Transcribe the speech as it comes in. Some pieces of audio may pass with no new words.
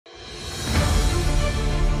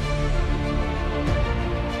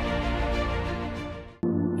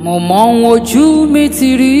Mo mọ ohun ojú mi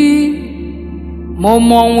ti rí, mo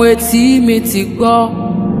mọ ohun etí mi ti gbọ́.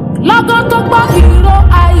 Lọ́gán tó gbọ́ ìró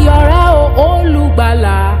ayọ̀ rẹ o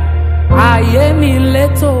olùgbàlà, ayé mi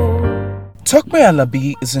létò. Tope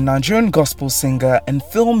Alabi is a Nigerian gospel singer and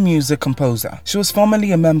film music composer. She was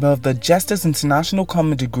formerly a member of the Jesters International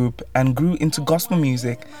Comedy Group and grew into gospel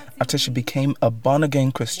music after she became a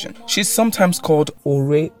born-again Christian. She's sometimes called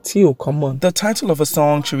Ore Ti O Common, the title of a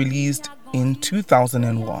song she released in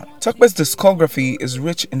 2001. Tope's discography is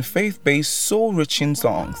rich in faith-based, soul-rich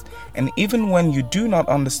songs, and even when you do not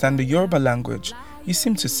understand the Yoruba language, you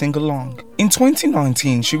seem to sing along. In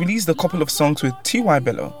 2019, she released a couple of songs with T.Y.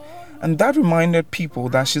 Bello, and that reminded people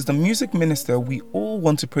that she's the music minister we all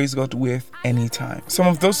want to praise God with anytime. Some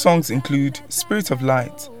of those songs include Spirit of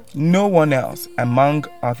Light, No One Else, among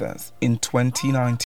others, in 2019.